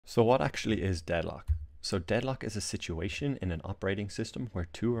So what actually is deadlock? So deadlock is a situation in an operating system where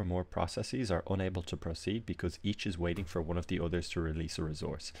two or more processes are unable to proceed because each is waiting for one of the others to release a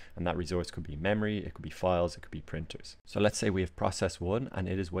resource. And that resource could be memory, it could be files, it could be printers. So let's say we have process 1 and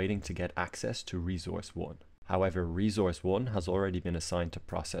it is waiting to get access to resource 1. However, resource 1 has already been assigned to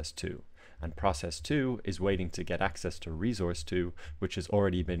process 2. And process 2 is waiting to get access to resource 2, which has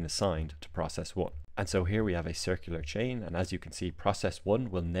already been assigned to process 1. And so here we have a circular chain, and as you can see, process 1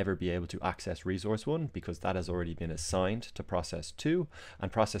 will never be able to access resource 1 because that has already been assigned to process 2,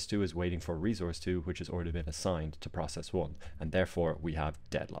 and process 2 is waiting for resource 2, which has already been assigned to process 1, and therefore we have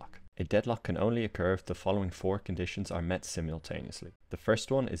deadlock. A deadlock can only occur if the following 4 conditions are met simultaneously. The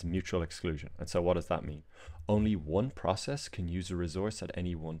first one is mutual exclusion. And so what does that mean? Only one process can use a resource at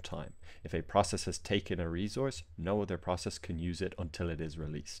any one time. If a process has taken a resource, no other process can use it until it is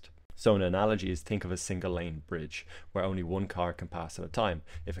released. So an analogy is, think of a single lane bridge where only one car can pass at a time.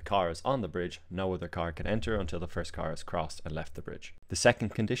 If a car is on the bridge, no other car can enter until the first car has crossed and left the bridge. The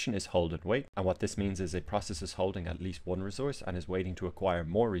second condition is hold and wait, and what this means is a process is holding at least one resource and is waiting to acquire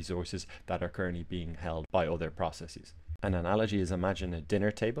more resources that are currently being held by other processes. An analogy is, imagine a dinner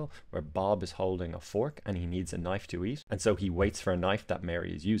table where Bob is holding a fork and he needs a knife to eat, and so he waits for a knife that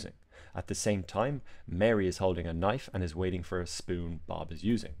Mary is using. At the same time, Mary is holding a knife and is waiting for a spoon Bob is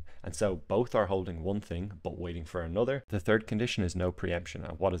using. And so both are holding one thing but waiting for another. The third condition is no preemption.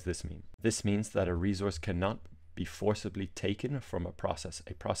 And what does this mean? This means that a resource cannot be forcibly taken from a process.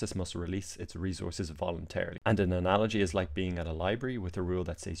 A process must release its resources voluntarily. And an analogy is like being at a library with a rule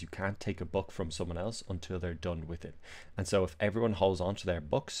that says you can't take a book from someone else until they're done with it. And so if everyone holds on to their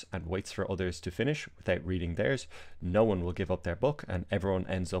books and waits for others to finish without reading theirs, no one will give up their book and everyone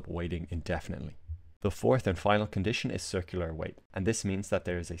ends up waiting indefinitely. The fourth and final condition is circular wait, and this means that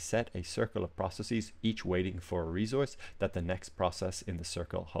there is a circle of processes, each waiting for a resource that the next process in the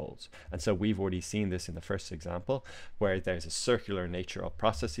circle holds. And so we've already seen this in the first example, where there's a circular nature of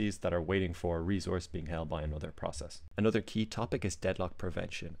processes that are waiting for a resource being held by another process. Another key topic is deadlock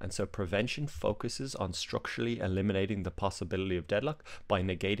prevention, and so prevention focuses on structurally eliminating the possibility of deadlock by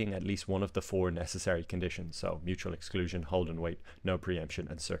negating at least one of the 4 necessary conditions, so mutual exclusion, hold and wait, no preemption,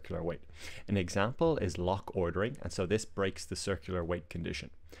 and circular wait. An example is lock ordering, and so this breaks the circular wait condition.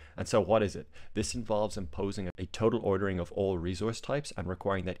 And so what is it? This involves imposing a total ordering of all resource types and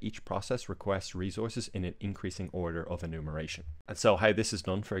requiring that each process requests resources in an increasing order of enumeration. And so how this is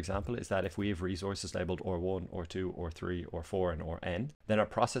done, for example, is that if we have resources labeled OR1, OR2, OR3, OR4, and ORN, then our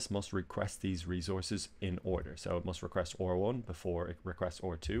process must request these resources in order. So it must request OR1 before it requests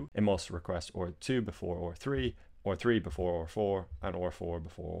OR2, it must request OR2 before OR3, OR3 before OR4, and OR4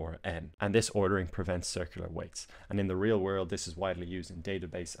 before ORN. And this ordering prevents circular waits. And in the real world, this is widely used in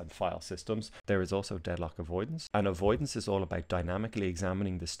database and file systems. There is also deadlock avoidance. And avoidance is all about dynamically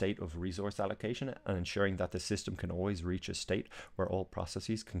examining the state of resource allocation and ensuring that the system can always reach a state where all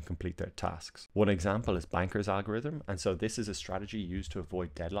processes can complete their tasks. One example is Banker's algorithm. And so this is a strategy used to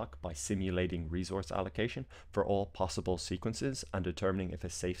avoid deadlock by simulating resource allocation for all possible sequences and determining if a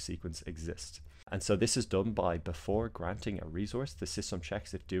safe sequence exists. And so this is done by, before granting a resource, the system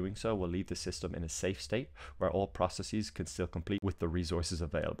checks if doing so will leave the system in a safe state where all processes can still complete with the resources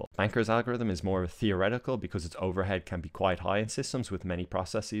available. Banker's algorithm is more theoretical because its overhead can be quite high in systems with many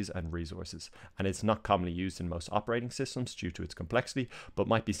processes and resources. And it's not commonly used in most operating systems due to its complexity, but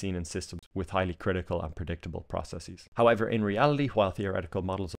might be seen in systems with highly critical and predictable processes. However, in reality, while theoretical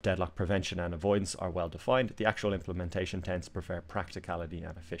models of deadlock prevention and avoidance are well defined, the actual implementation tends to prefer practicality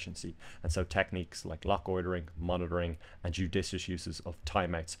and efficiency. And so techniques like lock ordering, monitoring, and judicious uses of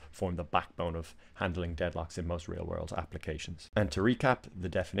timeouts form the backbone of handling deadlocks in most real-world applications. And to recap the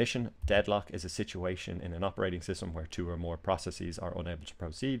definition, deadlock is a situation in an operating system where 2 or more processes are unable to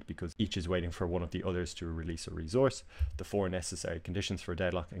proceed because each is waiting for one of the others to release a resource. The 4 necessary conditions for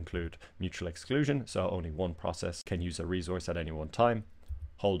deadlock include mutual exclusion, so only one process can use a resource at any one time.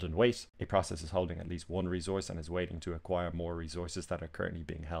 Hold and wait. A process is holding at least one resource and is waiting to acquire more resources that are currently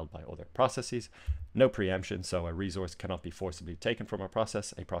being held by other processes. No preemption, so a resource cannot be forcibly taken from a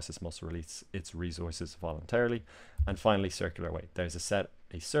process. A process must release its resources voluntarily. And finally, circular wait. There's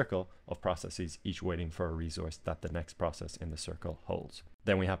a circle of processes, each waiting for a resource that the next process in the circle holds.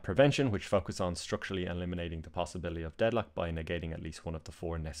 Then we have prevention, which focuses on structurally eliminating the possibility of deadlock by negating at least one of the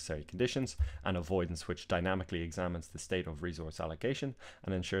 4 necessary conditions, and avoidance, which dynamically examines the state of resource allocation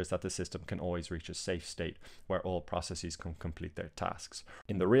and ensures that the system can always reach a safe state where all processes can complete their tasks.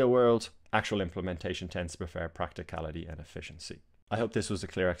 In the real world, actual implementation tends to prefer practicality and efficiency. I hope this was a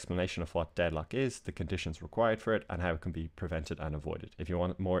clear explanation of what deadlock is, the conditions required for it, and how it can be prevented and avoided. If you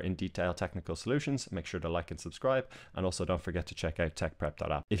want more in detail technical solutions, make sure to like and subscribe, and also don't forget to check out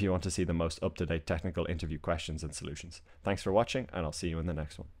techprep.app if you want to see the most up-to-date technical interview questions and solutions. Thanks for watching, and I'll see you in the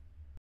next one.